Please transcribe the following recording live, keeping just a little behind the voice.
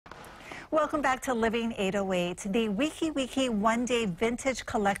Welcome back to Living 808. The Wiki Wiki one-day vintage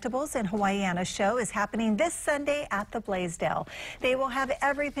collectibles in Hawaiiana show is happening this Sunday at the Blaisdell. They will have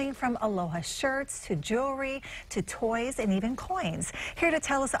everything from aloha shirts to jewelry to toys and even coins. Here to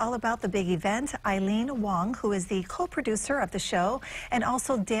tell us all about the big event, Eileen Wong, who is the co-producer of the show, and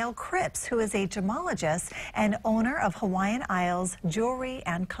also Dale Cripps, who is a gemologist and owner of Hawaiian Isles Jewelry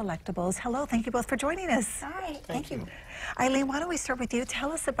and Collectibles. Hello, thank you both for joining us. Hi, thank you. Eileen, why don't we start with you?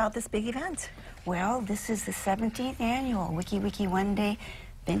 Tell us about this big event. Well, this is the 17th annual Wiki Wiki one-day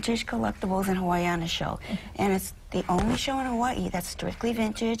vintage collectibles in Hawaiiana show. And it's the only show in Hawaii that's strictly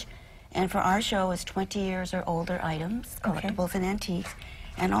vintage. And for our show, it's 20 years or older items, collectibles and antiques.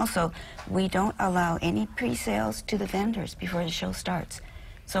 And also, we don't allow any pre-sales to the vendors before the show starts.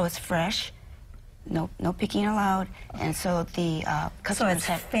 So it's fresh. No picking allowed, and so the customers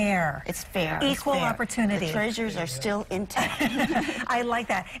so it's fair. It's fair. Equal fair. opportunity. The treasures are still intact. I like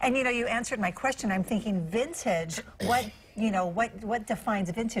that. And you know, you answered my question. I'm thinking vintage. What defines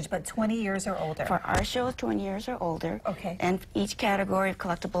vintage? But 20 years or older. For our show, it's 20 years or older. Okay. And each category of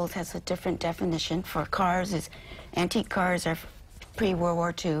collectibles has a different definition. For cars, antique cars are pre-World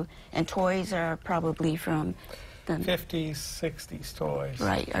War II, and toys are probably from the 50s, 60s toys.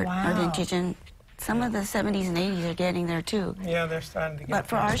 Right. Are vintage, and some of the 70s and 80s are getting there too. Yeah, they're starting to get But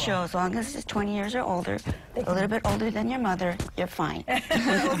for our show, as long as it's 20 years or older, a little bit older than your mother, you're fine.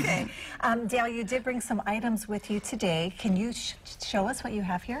 Okay. Dale, you did bring some items with you today. Can you show us what you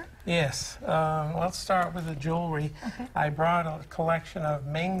have here? Yes. Let's start with the jewelry. Okay. I brought a collection of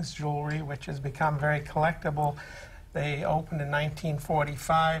Ming's jewelry, which has become very collectible. They opened in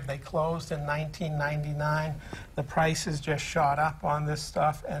 1945. They closed in 1999. The prices just shot up on this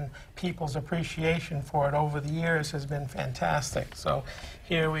stuff, and people's appreciation for it over the years has been fantastic. So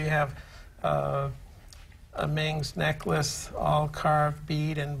here we have a Ming's necklace, all carved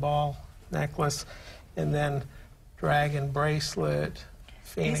bead and ball necklace, and then dragon bracelet,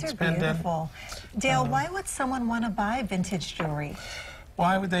 phoenix These are pendant. beautiful. Dale, why would someone want to buy vintage jewelry?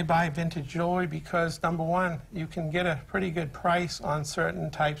 Why would they buy vintage jewelry? Because, number one, you can get a pretty good price on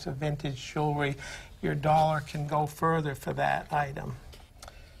certain types of vintage jewelry. Your dollar can go further for that item.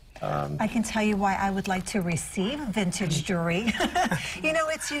 I can tell you why I would like to receive vintage jewelry. You know,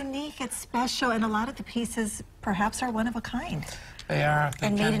 it's unique, it's special, and a lot of the pieces perhaps are one of a kind. They are. They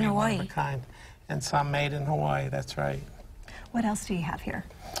and can made in be Hawaii. one of a kind. And some made in Hawaii, that's right. What else do you have here?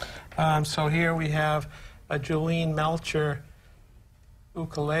 So here we have a Julene Melcher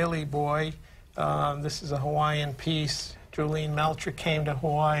ukulele boy. This is a Hawaiian piece. Julene Melcher came to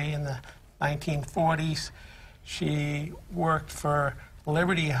Hawaii in the 1940s. She worked for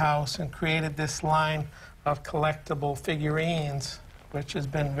Liberty House and created this line of collectible figurines, which has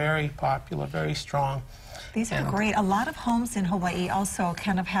been very popular, very strong. These are great. A lot of homes in Hawaii also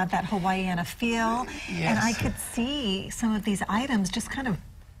kind of have that Hawaiiana feel. Yes. And I could see some of these items just kind of,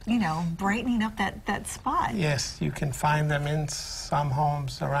 you know, brightening up that spot. Yes, you can find them in some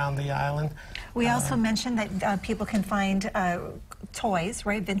homes around the island. We also mentioned that people can find toys,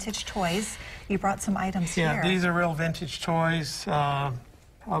 right? Vintage toys. You brought some items here. Yeah, these are real vintage toys.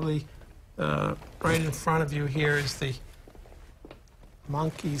 Probably right in front of you here is the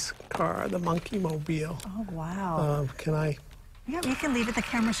monkey's car, the monkey mobile. Oh, wow. Can I? Yeah, you can leave it, the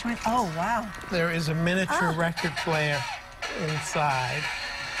camera showing. Oh, wow. There is a miniature record player inside.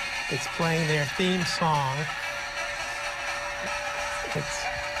 It's playing their theme song.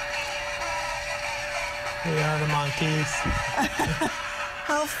 We are the monkeys.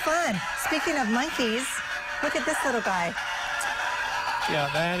 How fun. Speaking of monkeys, look at this little guy. Yeah,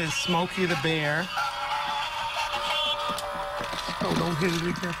 that is Smokey the Bear. Oh, don't hit it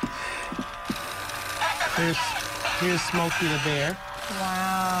again. Here's Smokey the Bear.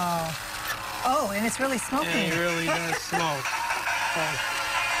 Wow. Oh, and it's really smoking. And he really does smoke.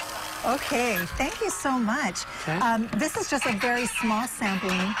 Okay, thank you so much. Okay. This is just a very small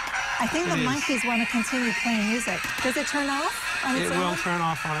sampling. I think the monkeys want to continue playing music. Does it turn off on its own? It will turn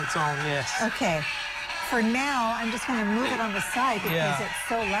off on its own, yes. Okay. For now, I'm just going to move it on the side because it's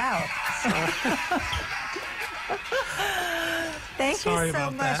so loud. Thank you so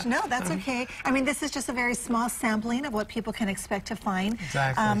much. No, that's okay. I mean, this is just a very small sampling of what people can expect to find.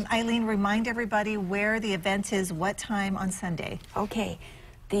 Exactly. Eileen, remind everybody where the event is, what time on Sunday. Okay.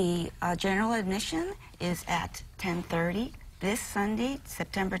 The general admission is at 10:30 this Sunday,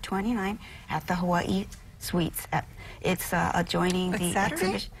 September 29, at the Hawaii Suites. It's adjoining the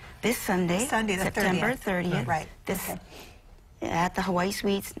exhibition. This Sunday, the September 30th. Right. At the Hawaii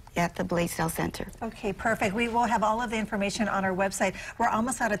Suites at the Blaisdell Center. Okay, perfect. We will have all of the information on our website. We're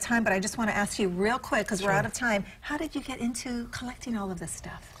almost out of time, but I just want to ask you real quick, because we're out of time. How did you get into collecting all of this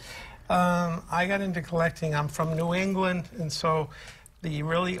stuff? I got into collecting. I'm from New England, and so the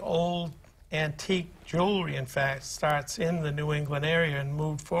really old antique jewelry, in fact, starts in the New England area and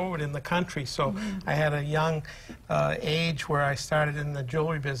moved forward in the country. So I had a young age where I started in the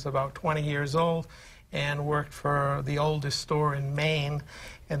jewelry business, about 20 years old, and worked for the oldest store in Maine,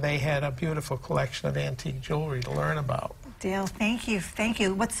 and they had a beautiful collection of antique jewelry to learn about. Dale, thank you, thank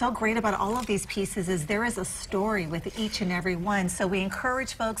you. What's so great about all of these pieces is there is a story with each and every one. So we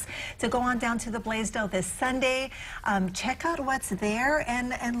encourage folks to go on down to the Blaisdell this Sunday, check out what's there,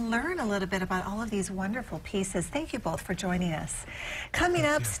 and learn a little bit about all of these wonderful pieces. Thank you both for joining us. Coming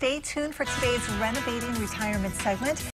up, stay tuned for today's Renovating Retirement segment.